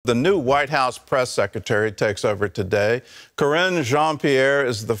The new White House press secretary takes over today. Karin Jean-Pierre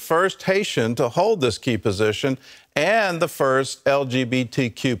is the first Haitian to hold this key position and the first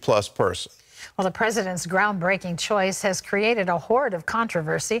LGBTQ plus person. Well, the president's groundbreaking choice has created a horde of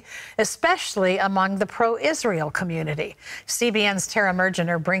controversy, especially among the pro-Israel community. CBN's Tara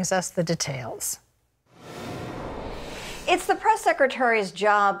Mergener brings us the details. It's the press secretary's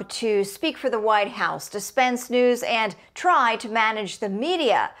job to speak for the White House, dispense news, and try to manage the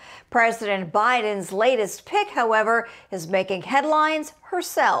media. President Biden's latest pick, however, is making headlines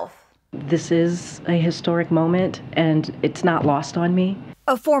herself. This is a historic moment, and it's not lost on me.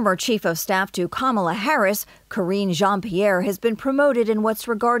 A former chief of staff to Kamala Harris, Karin Jean-Pierre has been promoted in what's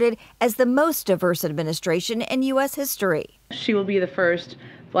regarded as the most diverse administration in U.S. history. She will be the first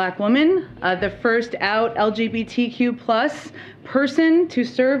Black woman, the first out LGBTQ plus person to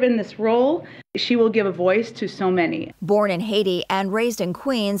serve in this role. She will give a voice to so many. Born in Haiti and raised in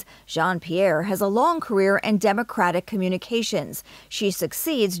Queens, Jean-Pierre has a long career in Democratic communications. She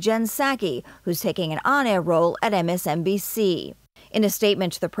succeeds Jen Psaki, who's taking an on-air role at MSNBC. In a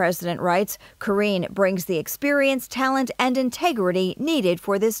statement, the president writes, Karin brings the experience, talent, and integrity needed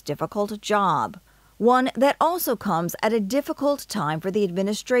for this difficult job. One that also comes at a difficult time for the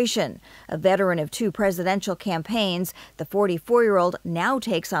administration. A veteran of 2 presidential campaigns, the 44-year-old now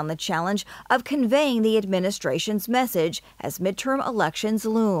takes on the challenge of conveying the administration's message as midterm elections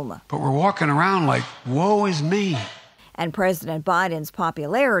loom. But we're walking around like, woe is me. And President Biden's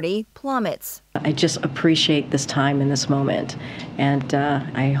popularity plummets. I just appreciate this time and this moment, and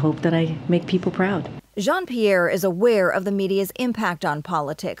I hope that I make people proud. Jean-Pierre is aware of the media's impact on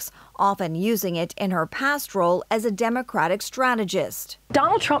politics, often using it in her past role as a Democratic strategist.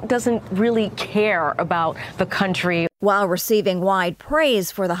 Donald Trump doesn't really care about the country. While receiving wide praise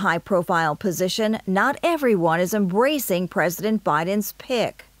for the high-profile position, not everyone is embracing President Biden's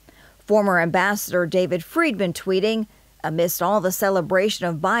pick. Former Ambassador David Friedman tweeting, amidst all the celebration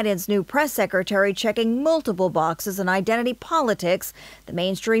of Biden's new press secretary checking multiple boxes in identity politics, the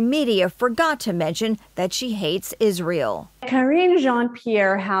mainstream media forgot to mention that she hates Israel. Karin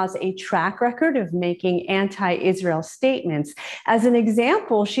Jean-Pierre has a track record of making anti-Israel statements. As an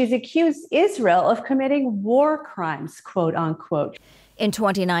example, she's accused Israel of committing war crimes, quote unquote. In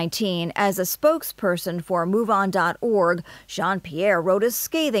 2019, as a spokesperson for MoveOn.org, Jean-Pierre wrote a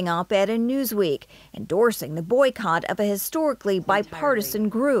scathing op-ed in Newsweek, endorsing the boycott of a historically bipartisan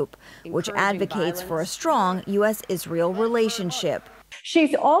group, which advocates for a strong U.S.-Israel relationship.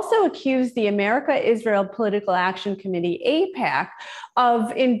 She's also accused the America-Israel Political Action Committee, AIPAC,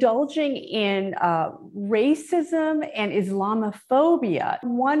 of indulging in racism and Islamophobia.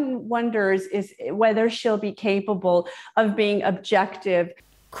 One wonders is whether she'll be capable of being objective.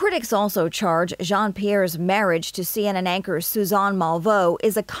 Critics also charge Jean-Pierre's marriage to CNN anchor Suzanne Malveaux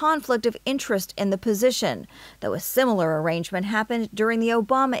is a conflict of interest in the position, though a similar arrangement happened during the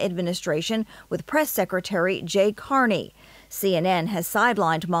Obama administration with Press Secretary Jay Carney. CNN has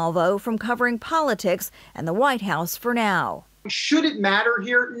sidelined Malveaux from covering politics and the White House for now. Should it matter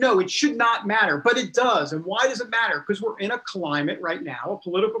here? No, it should not matter, but it does. And why does it matter? Because we're in a climate right now, a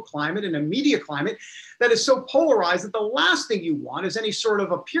political climate and a media climate that is so polarized that the last thing you want is any sort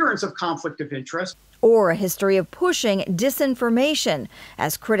of appearance of conflict of interest. Or a history of pushing disinformation,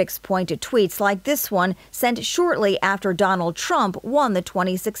 as critics point to tweets like this one sent shortly after Donald Trump won the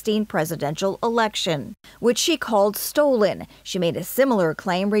 2016 presidential election, which she called stolen. She made a similar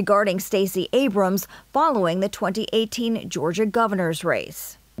claim regarding Stacey Abrams following the 2018 Georgia governor's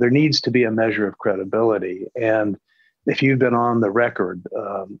race. There needs to be a measure of credibility, and if you've been on the record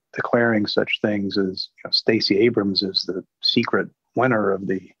declaring such things as Stacey Abrams is the secret winner of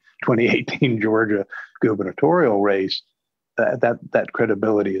the 2018 Georgia gubernatorial race, that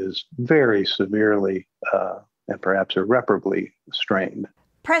credibility is very severely and perhaps irreparably strained.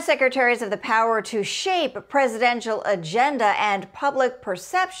 Press secretaries have the power to shape a presidential agenda and public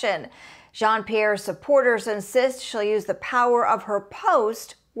perception. Jean-Pierre's supporters insist she'll use the power of her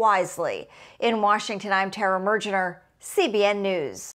post wisely. In Washington, I'm Tara Mergener, CBN News.